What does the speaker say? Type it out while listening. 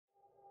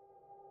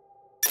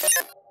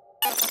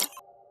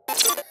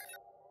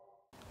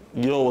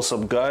Yo, what's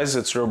up guys?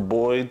 It's your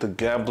boy, The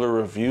Gambler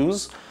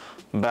Reviews,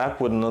 back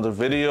with another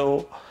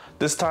video.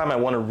 This time I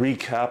want to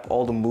recap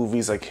all the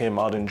movies that came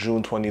out in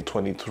June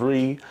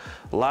 2023.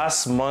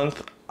 Last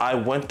month, I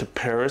went to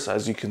Paris,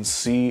 as you can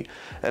see,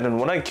 and then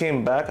when I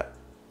came back,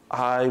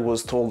 I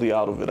was totally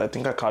out of it. I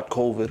think I caught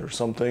COVID or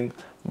something,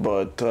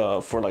 but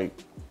for like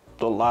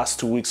the last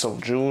 2 weeks of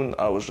June,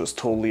 I was just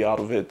totally out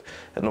of it.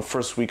 And the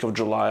first week of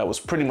July, I was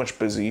pretty much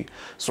busy.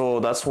 So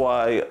that's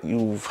why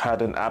you've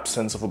had an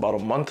absence of about a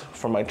month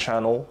from my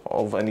channel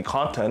of any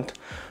content.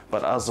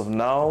 But as of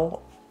now,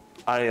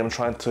 I am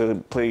trying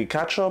to play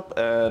catch up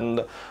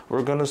and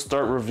we're gonna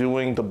start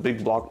reviewing the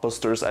big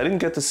blockbusters. I didn't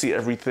get to see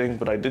everything,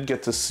 but I did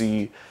get to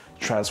see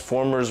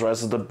Transformers: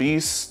 Rise of the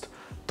Beast,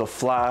 The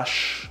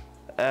Flash,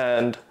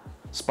 and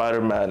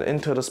Spider-Man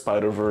Into the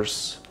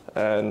Spider-Verse.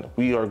 And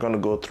we are going to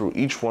go through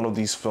each one of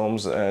these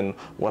films and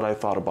what I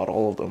thought about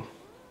all of them.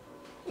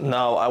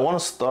 Now, I want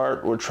to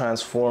start with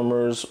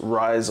Transformers: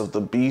 Rise of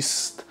the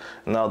Beast.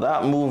 Now,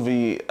 that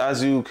movie,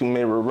 as you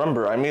may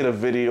remember, I made a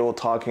video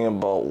talking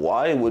about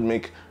why it would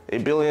make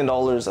 $1 billion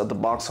at the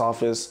box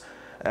office,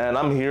 and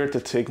I'm here to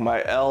take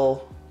my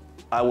L.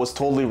 I was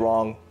totally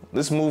wrong.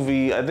 This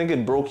movie, I think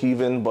it broke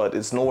even, but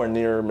it's nowhere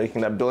near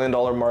making that $1 billion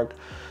mark.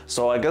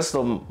 So I guess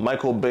the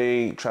Michael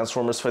Bay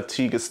Transformers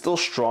fatigue is still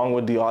strong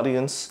with the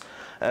audience.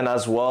 And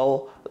as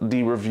well,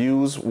 the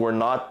reviews were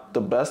not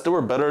the best. They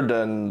were better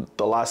than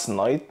The Last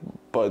Night,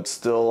 but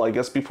still, I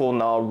guess people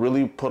now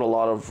really put a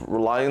lot of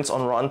reliance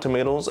on Rotten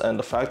Tomatoes, and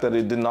the fact that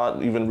it did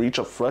not even reach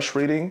a fresh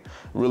rating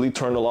really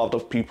turned a lot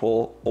of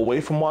people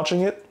away from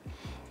watching it.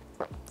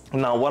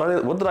 Now,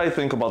 what did I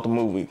think about the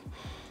movie?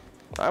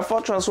 I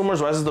thought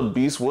Transformers: Rise of the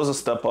Beast was a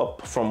step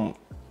up from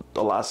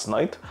The Last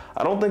Night.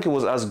 I don't think it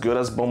was as good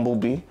as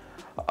Bumblebee.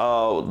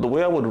 The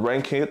way I would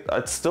rank it,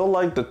 I'd still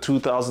like the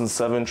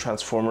 2007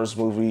 Transformers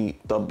movie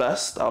the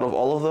best out of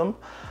all of them.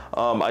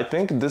 I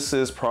think this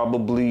is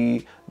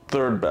probably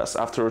third best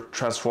after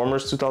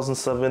Transformers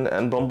 2007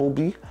 and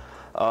Bumblebee.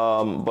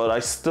 But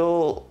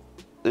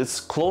it's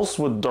close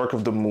with Dark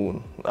of the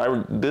Moon.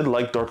 I did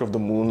like Dark of the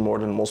Moon more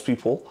than most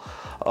people.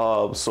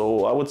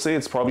 So I would say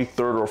it's probably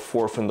third or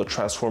fourth in the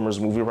Transformers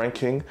movie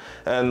ranking.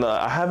 And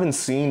I haven't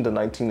seen the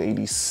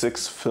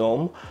 1986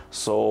 film,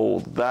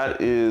 so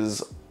that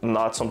is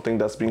not something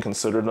that's being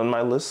considered on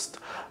my list.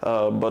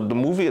 But the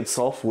movie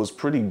itself was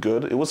pretty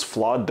good. It was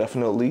flawed,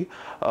 definitely,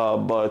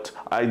 but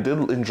I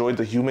did enjoy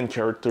the human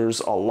characters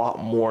a lot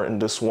more in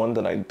this one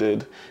than I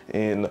did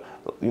in,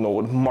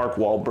 with Mark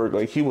Wahlberg.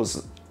 Like, he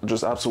was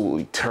just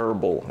absolutely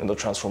terrible in the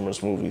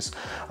Transformers movies.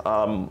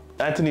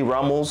 Anthony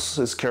Ramos,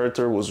 his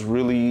character was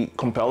really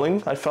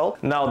compelling, I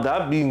felt. Now,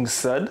 that being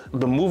said,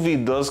 the movie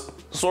does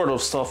sort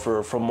of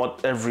suffer from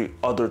what every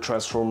other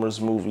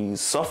Transformers movie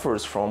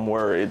suffers from,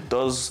 where it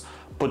does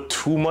put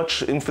too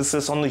much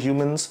emphasis on the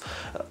humans.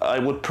 I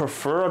would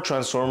prefer a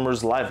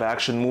Transformers live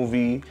action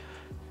movie,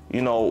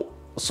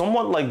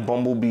 somewhat like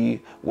Bumblebee,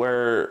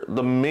 where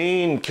the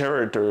main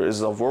character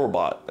is a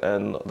robot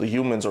and the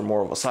humans are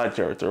more of a side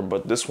character.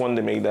 But this one,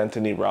 they made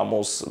Anthony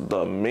Ramos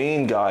the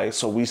main guy,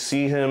 so we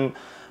see him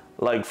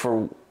like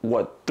for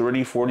what,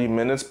 30-40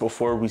 minutes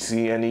before we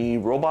see any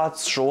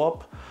robots show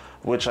up,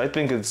 which I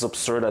think is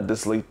absurd at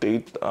this late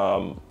date.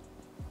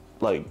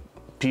 Like,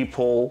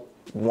 people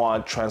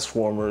want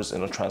Transformers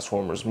in a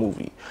Transformers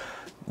movie.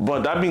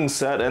 But that being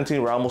said, Anthony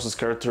Ramos'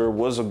 character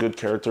was a good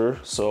character,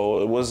 so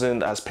it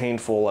wasn't as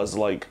painful as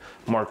like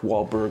Mark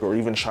Wahlberg or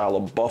even Shia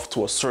LaBeouf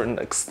to a certain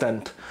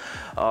extent,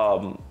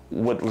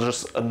 with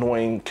just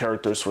annoying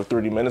characters for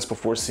 30 minutes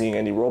before seeing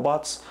any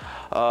robots.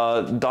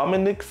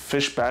 Dominic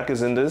Fishback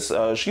is in this.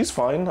 She's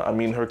fine. I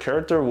mean, her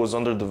character was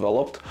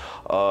underdeveloped.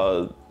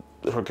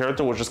 Her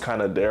character was just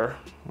kind of there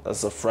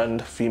as a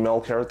friend, female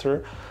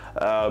character.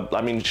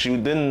 I mean, she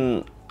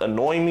didn't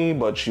annoy me,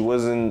 but she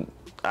wasn't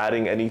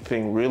adding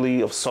anything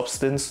really of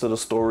substance to the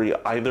story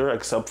either,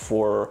 except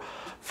for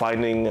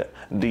finding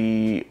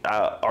the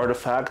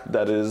artifact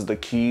that is the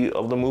key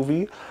of the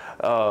movie.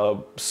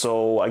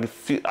 So I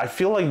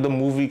feel like the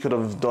movie could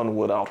have done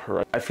without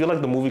her. I feel like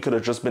the movie could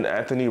have just been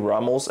Anthony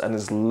Ramos and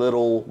his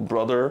little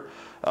brother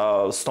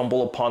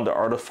stumble upon the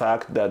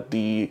artifact that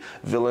the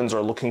villains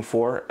are looking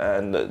for,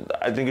 and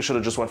I think it should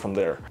have just went from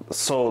there.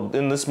 So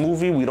in this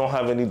movie, we don't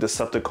have any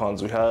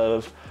Decepticons. We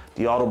have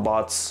the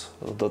Autobots,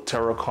 the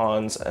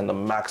Terracons, and the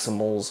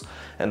Maximals.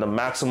 And the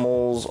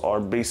Maximals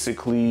are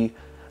basically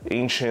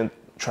ancient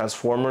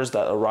Transformers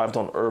that arrived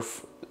on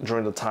Earth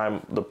during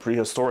the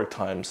prehistoric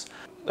times.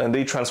 And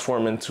they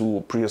transform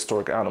into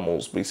prehistoric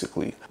animals,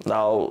 basically.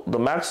 Now, the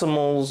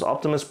Maximals,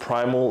 Optimus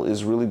Primal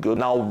is really good.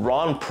 Now,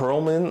 Ron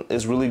Perlman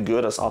is really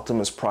good as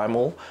Optimus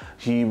Primal.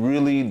 He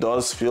really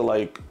does feel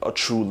like a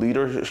true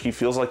leader. He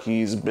feels like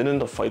he's been in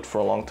the fight for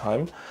a long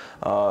time.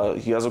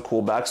 He has a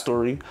cool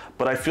backstory,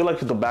 but I feel like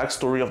the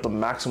backstory of the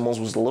Maximals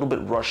was a little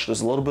bit rushed.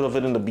 There's a little bit of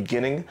it in the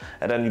beginning,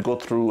 and then you go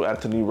through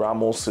Anthony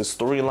Ramos'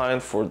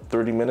 storyline for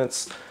 30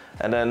 minutes.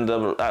 And then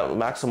the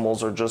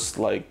Maximals are just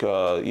like,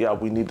 yeah,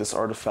 we need this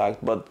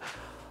artifact. But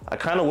I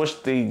kind of wish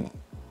they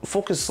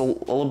focused a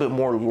little bit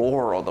more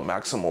lore on the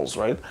Maximals,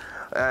 right?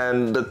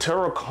 And the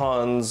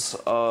Terracons,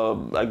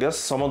 I guess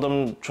some of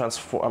them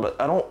transform.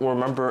 I don't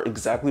remember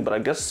exactly, but I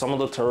guess some of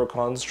the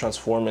Terracons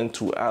transform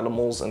into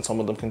animals and some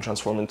of them can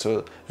transform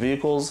into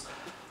vehicles.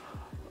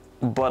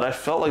 But I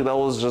felt like that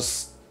was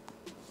just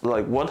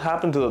like what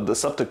happened to the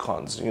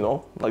Decepticons, you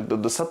know? Like the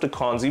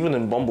Decepticons, even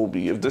in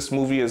Bumblebee, if this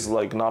movie is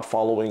like not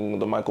following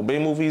the Michael Bay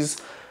movies,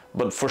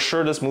 but for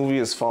sure this movie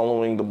is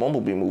following the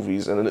Bumblebee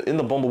movies. And in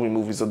the Bumblebee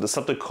movies, the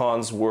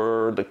Decepticons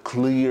were the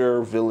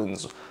clear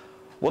villains.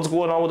 What's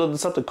going on with the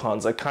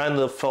Decepticons? I kind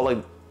of felt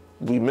like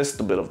we missed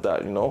a bit of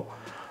that, you know?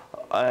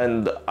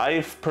 And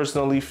I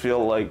personally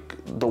feel like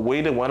the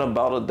way they went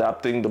about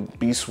adapting the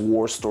Beast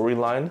War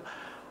storyline,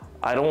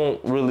 I'm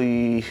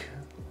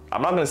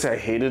not gonna say I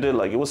hated it,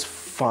 like it was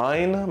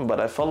fine, but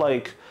I felt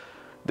like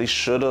they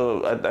should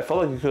have, I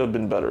felt like it could have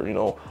been better, you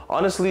know?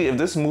 Honestly, if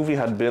this movie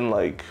had been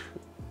like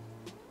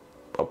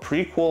a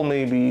prequel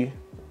maybe,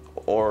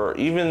 or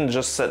even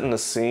just set in the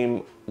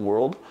same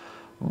world,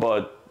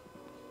 but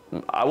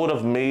I would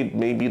have made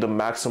maybe the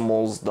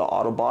Maximals the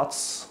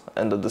Autobots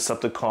and the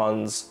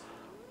Decepticons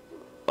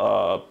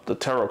the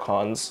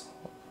Terracons,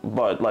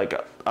 but like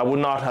I would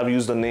not have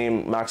used the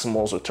name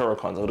Maximals or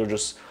Terracons. I would have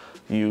just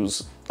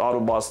used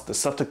Autobots,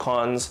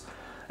 Decepticons,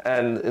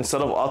 and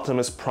instead of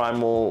Optimus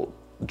Primal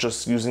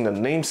just using the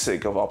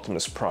namesake of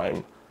Optimus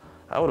Prime,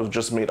 I would have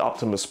just made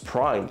Optimus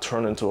Prime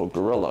turn into a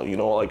gorilla, you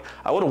know? Like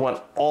I would have went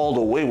all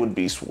the way with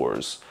Beast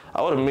Wars.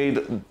 I would have made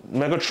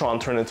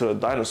Megatron turn into a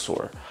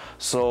dinosaur.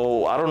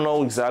 So I don't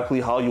know exactly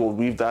how you will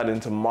weave that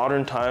into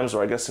modern times,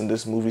 or I guess in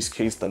this movie's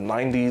case, the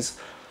 90s.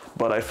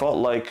 But I felt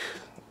like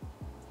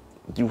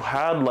you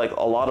had like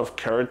a lot of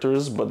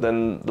characters, but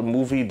then the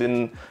movie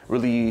didn't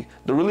really,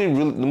 the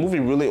movie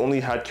really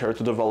only had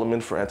character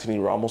development for Anthony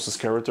Ramos's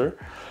character.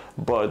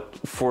 But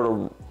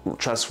for the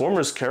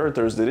Transformers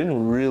characters, they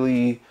didn't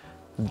really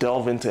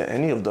delve into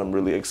any of them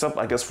really, except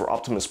I guess for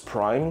Optimus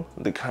Prime.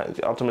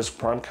 Optimus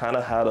Prime kind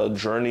of had a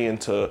journey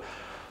into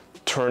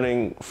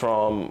turning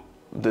from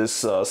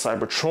this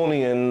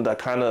Cybertronian that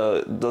kind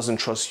of doesn't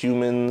trust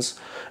humans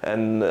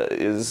and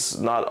is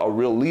not a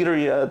real leader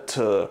yet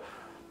to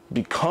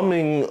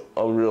becoming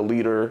a real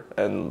leader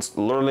and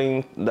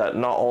learning that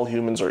not all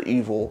humans are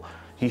evil.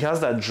 He has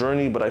that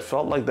journey, but I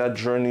felt like that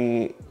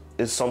journey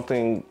is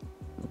something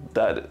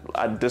that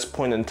at this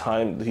point in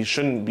time he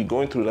shouldn't be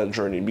going through that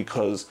journey,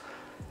 because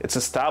it's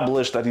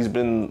established that he's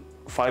been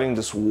fighting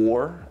this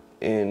war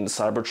in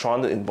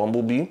Cybertron in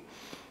Bumblebee.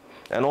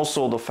 And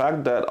also the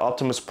fact that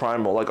Optimus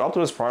Primal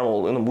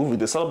in the movie,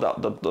 they set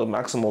up that the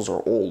Maximals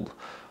are old.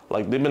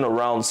 Like they've been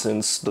around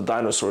since the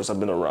dinosaurs have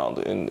been around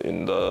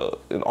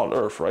on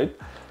Earth, right?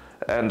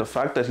 And the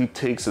fact that he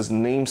takes his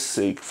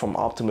namesake from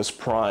Optimus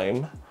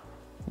Prime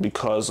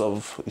because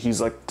of he's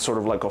like sort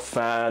of like a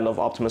fan of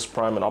Optimus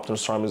Prime, and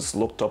Optimus Prime is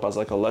looked up as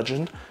like a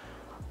legend.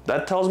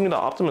 That tells me that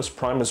Optimus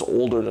Prime is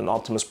older than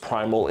Optimus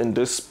Primal in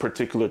this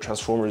particular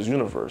Transformers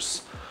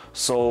universe.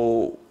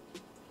 So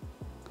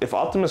if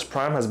Optimus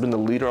Prime has been the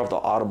leader of the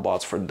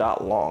Autobots for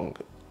that long,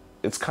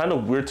 it's kind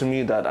of weird to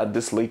me that at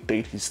this late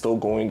date he's still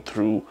going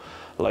through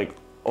like,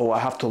 oh, I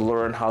have to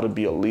learn how to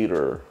be a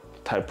leader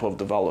type of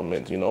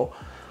development, you know?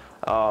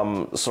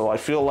 So I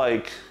feel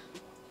like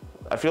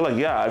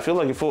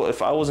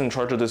if I was in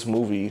charge of this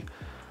movie,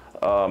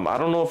 I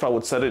don't know if I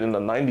would set it in the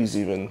 90s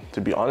even,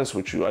 to be honest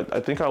with you. I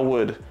think I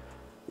would,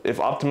 if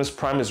Optimus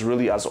Prime is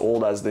really as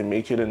old as they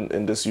make it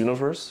in this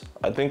universe,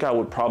 I think I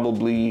would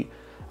probably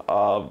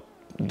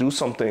do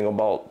something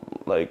about,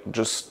 like,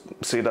 just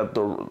say that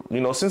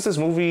since this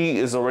movie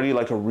is already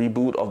like a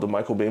reboot of the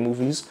Michael Bay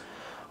movies,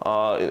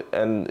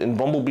 and in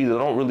Bumblebee they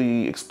don't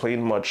really explain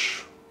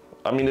much.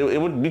 I mean, it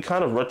would be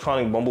kind of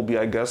retconning Bumblebee,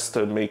 I guess,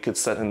 to make it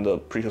set in the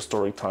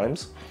prehistoric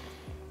times.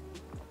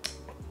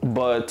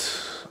 But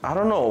I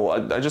don't know,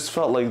 I just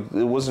felt like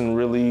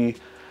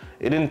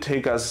it didn't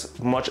take as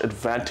much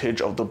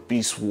advantage of the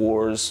Beast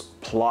Wars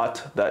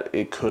plot that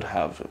it could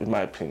have, in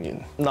my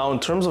opinion. Now, in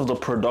terms of the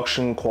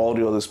production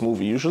quality of this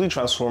movie, usually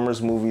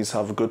Transformers movies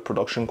have good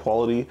production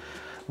quality,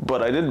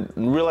 but I did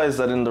realize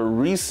that in the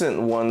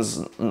recent ones,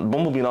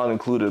 Bumblebee not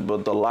included,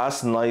 but The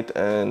Last Knight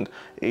and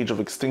Age of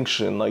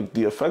Extinction, like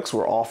the effects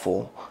were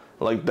awful.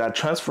 Like that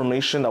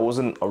transformation that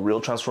wasn't a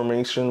real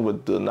transformation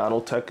with the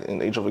nanotech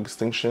in Age of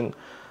Extinction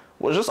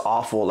was just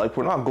awful. Like,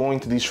 we're not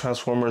going to these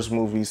Transformers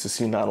movies to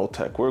see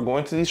nanotech. We're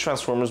going to these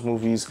Transformers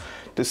movies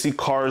to see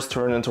cars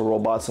turn into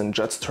robots and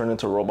jets turn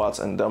into robots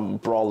and them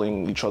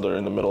brawling each other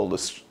in the middle of the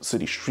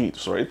city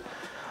streets, right?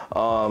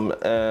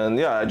 And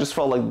yeah, I just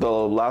felt like the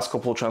last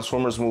couple of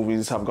Transformers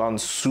movies have gone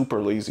super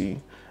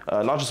lazy.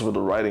 Not just with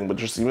the writing, but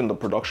just even the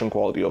production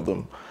quality of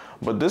them.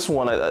 But this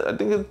one, I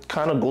think it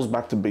kind of goes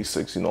back to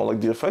basics, you know,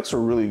 like the effects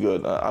are really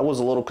good. I was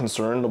a little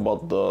concerned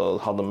about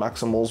how the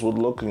Maximals would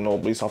look, you know,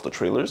 based off the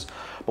trailers.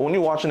 But when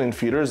you watch it in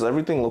theaters,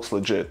 everything looks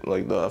legit.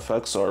 Like the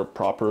effects are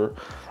proper,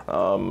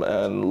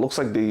 and looks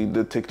like they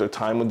did take their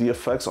time with the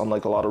effects,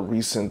 unlike a lot of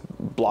recent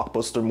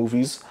blockbuster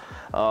movies.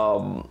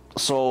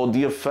 So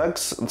the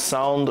effects,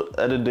 sound,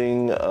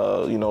 editing,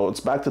 you know, it's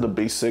back to the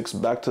basics,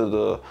 back to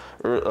the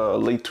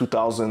late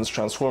 2000s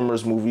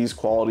Transformers movies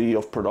quality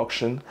of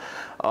production.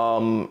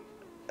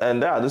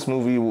 And yeah, this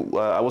movie,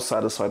 I was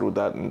satisfied with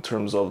that in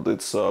terms of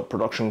its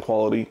production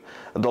quality.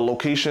 The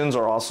locations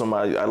are awesome.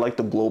 I like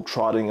the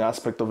globe-trotting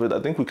aspect of it. I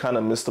think we kind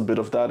of missed a bit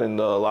of that in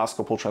the last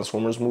couple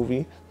Transformers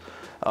movie.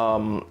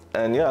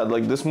 And yeah,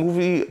 like this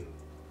movie,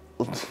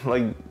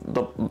 like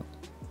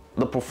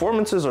the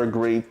performances are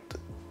great.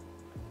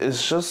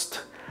 It's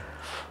just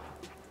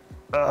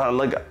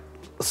like,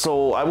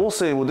 so I will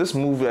say with this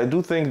movie, I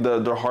do think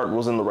that their heart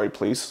was in the right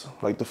place.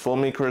 Like the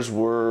filmmakers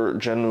were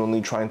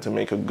genuinely trying to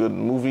make a good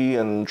movie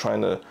and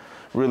trying to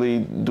really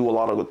do a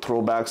lot of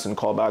throwbacks and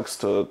callbacks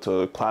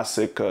to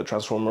classic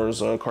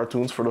Transformers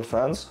cartoons for the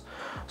fans.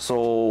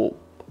 So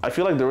I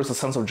feel like there was a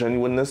sense of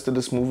genuineness to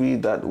this movie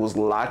that was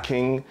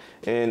lacking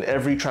in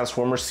every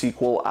Transformers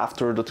sequel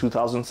after the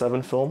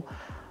 2007 film.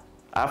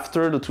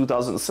 After the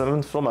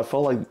 2007 film, I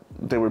felt like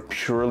they were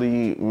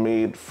purely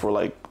made for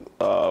like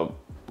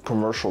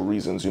commercial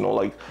reasons, you know,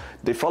 like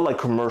they felt like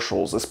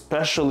commercials,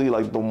 especially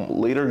like the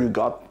later you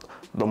got,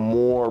 the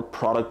more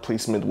product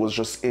placement was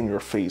just in your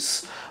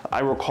face. I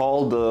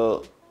recall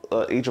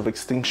the Age of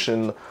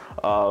Extinction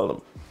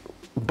Bud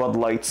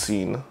Light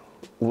scene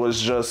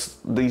was just,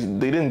 they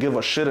didn't give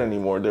a shit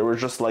anymore. They were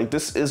just like,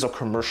 this is a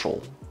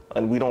commercial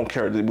and we don't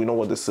care, we know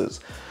what this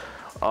is.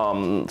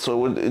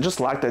 So it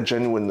just lacked that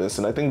genuineness,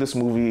 and I think this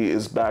movie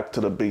is back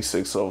to the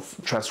basics of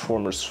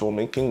Transformers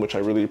filmmaking, which I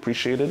really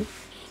appreciated.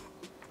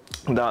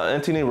 Now,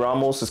 Anthony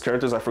Ramos'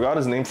 characters, I forgot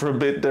his name for a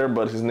bit there,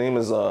 but his name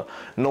is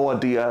Noah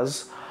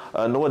Diaz.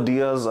 Noah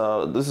Diaz,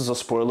 this is a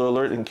spoiler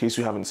alert in case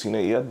you haven't seen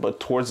it yet, but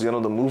towards the end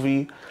of the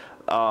movie,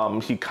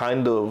 he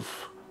kind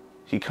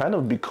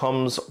of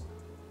becomes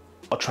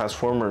a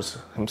Transformers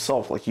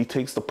himself. Like he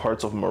takes the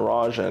parts of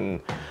Mirage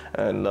and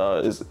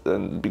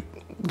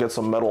gets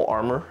a metal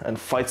armor and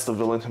fights the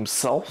villain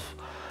himself.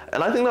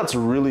 And I think that's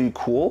really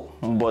cool,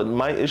 but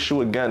my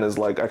issue again is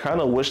like, I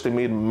kind of wish they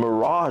made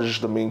Mirage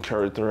the main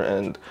character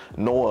and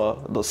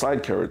Noah the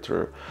side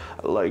character.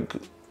 Like,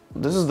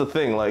 this is the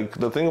thing, like,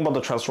 the thing about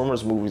the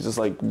Transformers movies is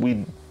like,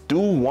 we do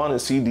want to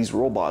see these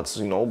robots,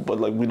 you know,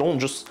 but like, we don't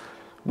just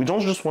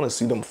want to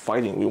see them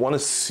fighting. We want to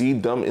see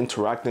them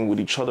interacting with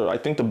each other. I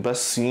think the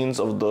best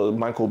scenes of the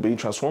Michael Bay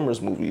Transformers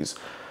movies,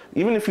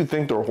 even if you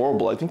think they're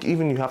horrible, I think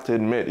even you have to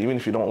admit, even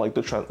if you don't like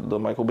the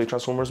Michael Bay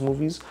Transformers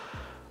movies,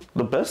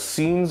 the best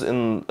scenes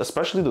in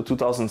especially the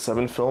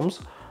 2007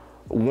 films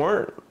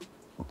weren't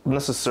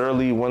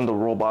necessarily when the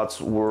robots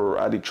were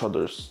at each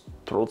other's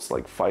throats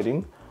like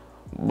fighting,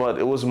 but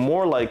it was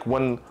more like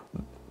when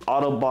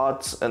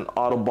Autobots and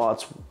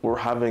Autobots were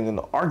having an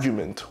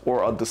argument,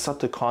 or a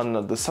Decepticon and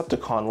a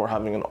Decepticon were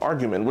having an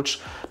argument,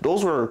 which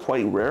those were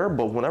quite rare,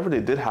 but whenever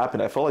they did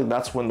happen, I felt like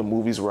that's when the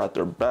movies were at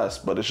their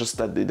best, but it's just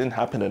that they didn't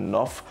happen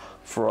enough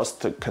for us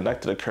to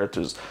connect to the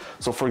characters.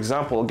 So for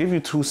example, I'll give you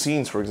two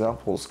scenes for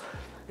examples.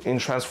 In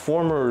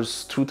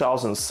Transformers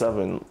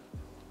 2007,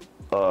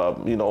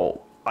 you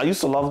know, I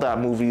used to love that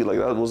movie. Like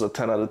that was a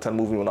 10 out of 10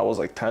 movie when I was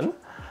like 10.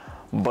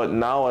 But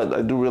now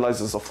I do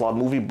realize it's a flawed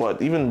movie.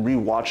 But even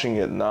rewatching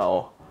it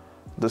now,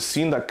 the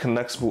scene that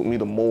connects with me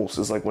the most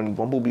is like when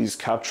Bumblebee is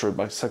captured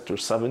by Sector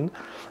 7,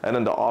 and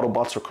then the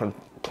Autobots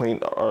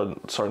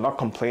are not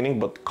complaining,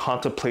 but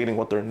contemplating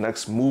what their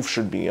next move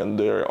should be, and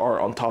they are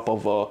on top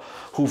of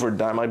Hoover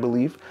Dam, I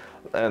believe.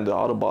 And the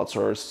Autobots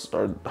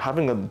are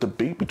having a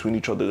debate between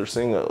each other. They're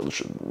saying,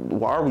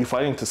 why are we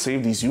fighting to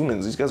save these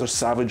humans? These guys are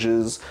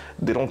savages.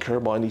 They don't care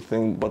about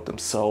anything but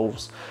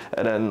themselves.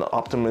 And then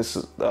Optimus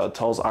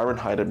tells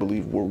Ironhide, I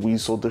believe, were we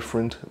so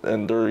different?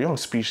 And they're a young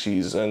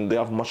species and they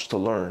have much to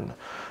learn.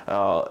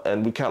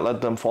 And we can't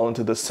let them fall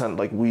into descent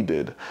like we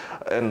did.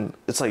 And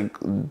it's like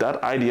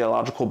that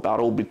ideological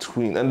battle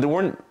between, and they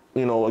weren't,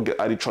 you know,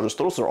 at each other's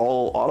throats. They're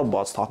all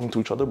Autobots talking to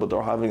each other, but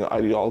they're having an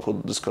ideological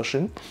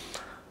discussion.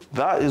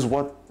 That is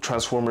what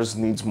Transformers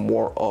needs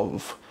more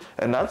of.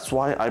 And that's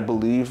why I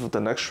believe the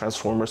next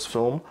Transformers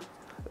film,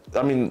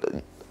 I mean,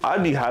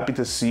 I'd be happy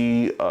to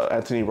see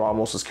Anthony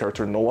Ramos'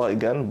 character Noah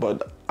again,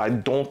 but I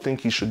don't think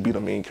he should be the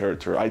main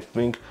character. I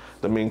think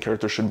the main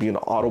character should be an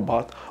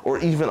Autobot or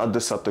even a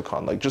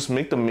Decepticon. Like, just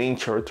make the main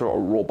character a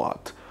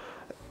robot.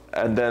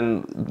 And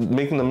then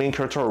making the main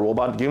character a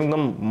robot, giving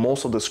them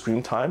most of the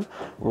screen time,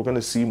 we're going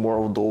to see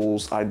more of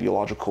those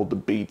ideological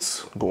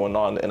debates going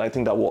on. And I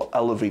think that will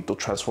elevate the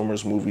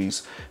Transformers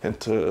movies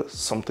into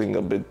something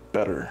a bit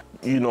better.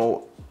 You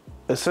know,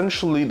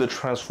 essentially the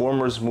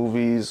Transformers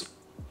movies,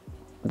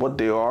 what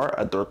they are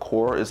at their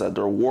core is that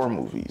they're war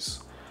movies.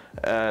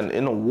 And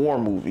in a war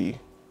movie,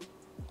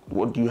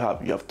 what do you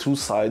have? You have two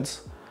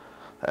sides.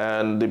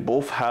 And they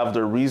both have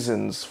their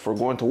reasons for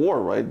going to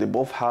war, right? They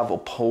both have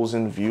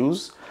opposing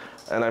views.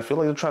 And I feel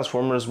like the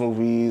Transformers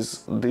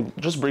movies, they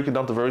just break it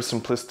down to very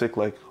simplistic,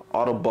 like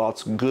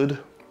Autobots good,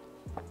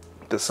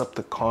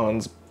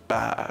 Decepticons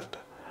bad.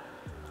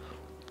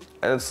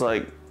 And it's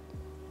like,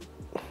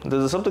 the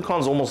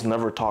Decepticons almost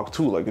never talk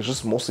too. Like, it's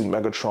just mostly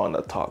Megatron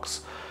that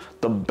talks.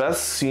 the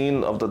best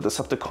scene of the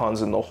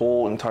Decepticons in the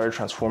whole entire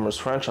Transformers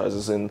franchise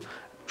is in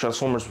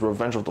Transformers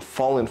Revenge of the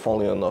Fallen,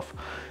 funnily enough.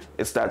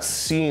 It's that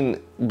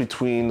scene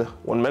between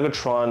when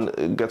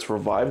Megatron gets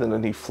revived and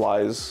then he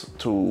flies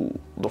to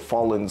the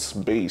Fallen's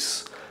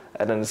base.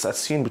 And then it's that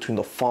scene between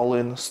the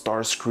Fallen,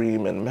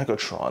 Starscream, and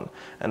Megatron,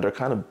 and they're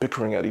kind of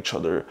bickering at each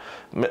other.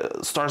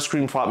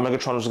 Starscream thought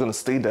Megatron was going to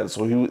stay dead,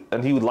 so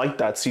he would like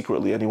that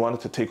secretly, and he wanted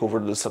to take over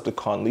the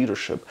Decepticon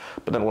leadership.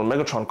 But then when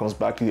Megatron comes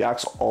back, he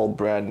acts all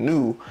brand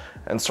new,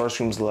 and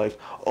Starscream's like,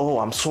 "Oh,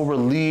 I'm so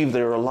relieved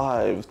they're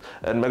alive."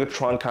 And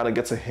Megatron kind of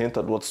gets a hint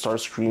at what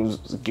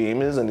Starscream's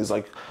game is, and he's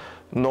like,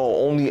 "No,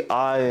 only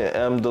I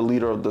am the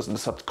leader of the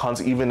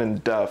Decepticons, even in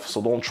death,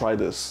 so don't try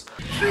this."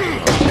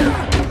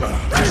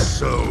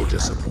 So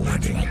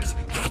disappointing.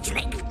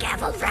 Hatchling,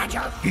 careful,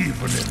 fragile.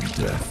 Even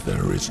in death,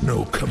 there is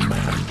no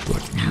command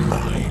but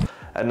mine.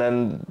 And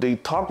then they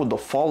talk with the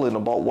Fallen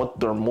about what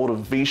their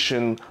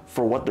motivation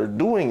for what they're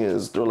doing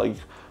is. They're like,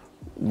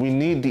 we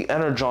need the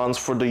energons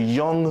for the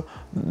young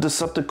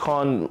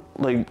Decepticon,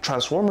 like,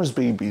 Transformers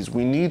babies.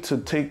 We need to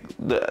take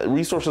the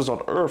resources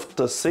on Earth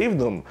to save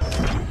them.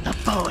 The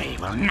boy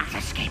will not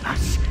escape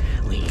us.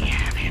 We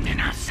have him in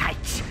our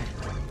sights.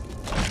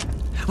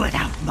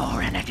 Without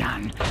more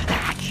energon, the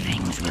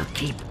hatchlings will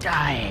keep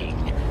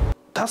dying.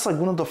 That's like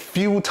one of the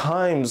few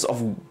times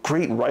of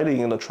great writing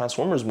in the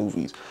Transformers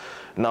movies.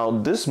 Now,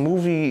 this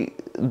movie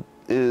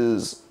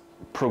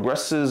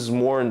progresses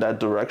more in that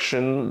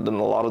direction than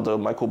a lot of the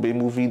Michael Bay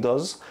movie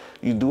does.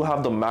 You do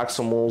have the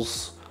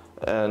Maximals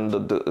and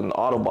the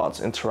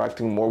Autobots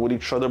interacting more with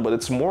each other, but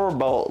it's more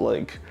about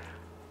like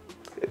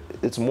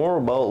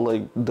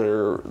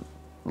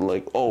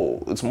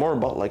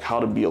how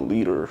to be a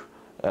leader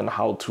and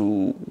how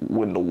to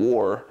win the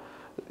war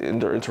in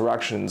their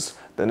interactions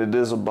than it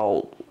is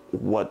about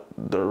what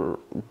their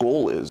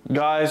goal is.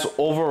 Guys,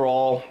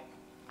 overall,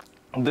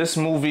 this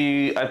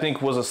movie, I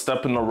think, was a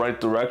step in the right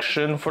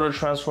direction for the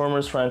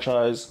Transformers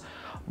franchise,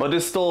 but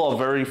it's still a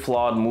very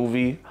flawed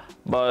movie.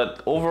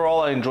 But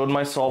overall, I enjoyed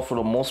myself for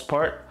the most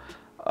part.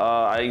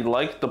 I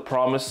like the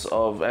promise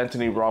of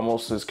Anthony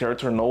Ramos'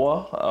 character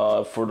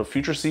Noah for the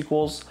future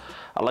sequels.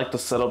 I like the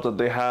setup that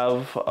they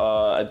have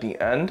at the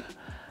end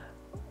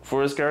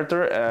for his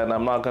character, and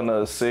I'm not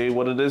gonna say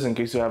what it is in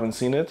case you haven't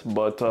seen it,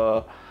 but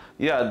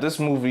yeah, this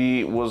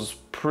movie was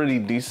pretty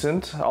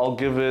decent. I'll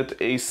give it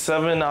a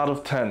 7 out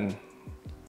of 10.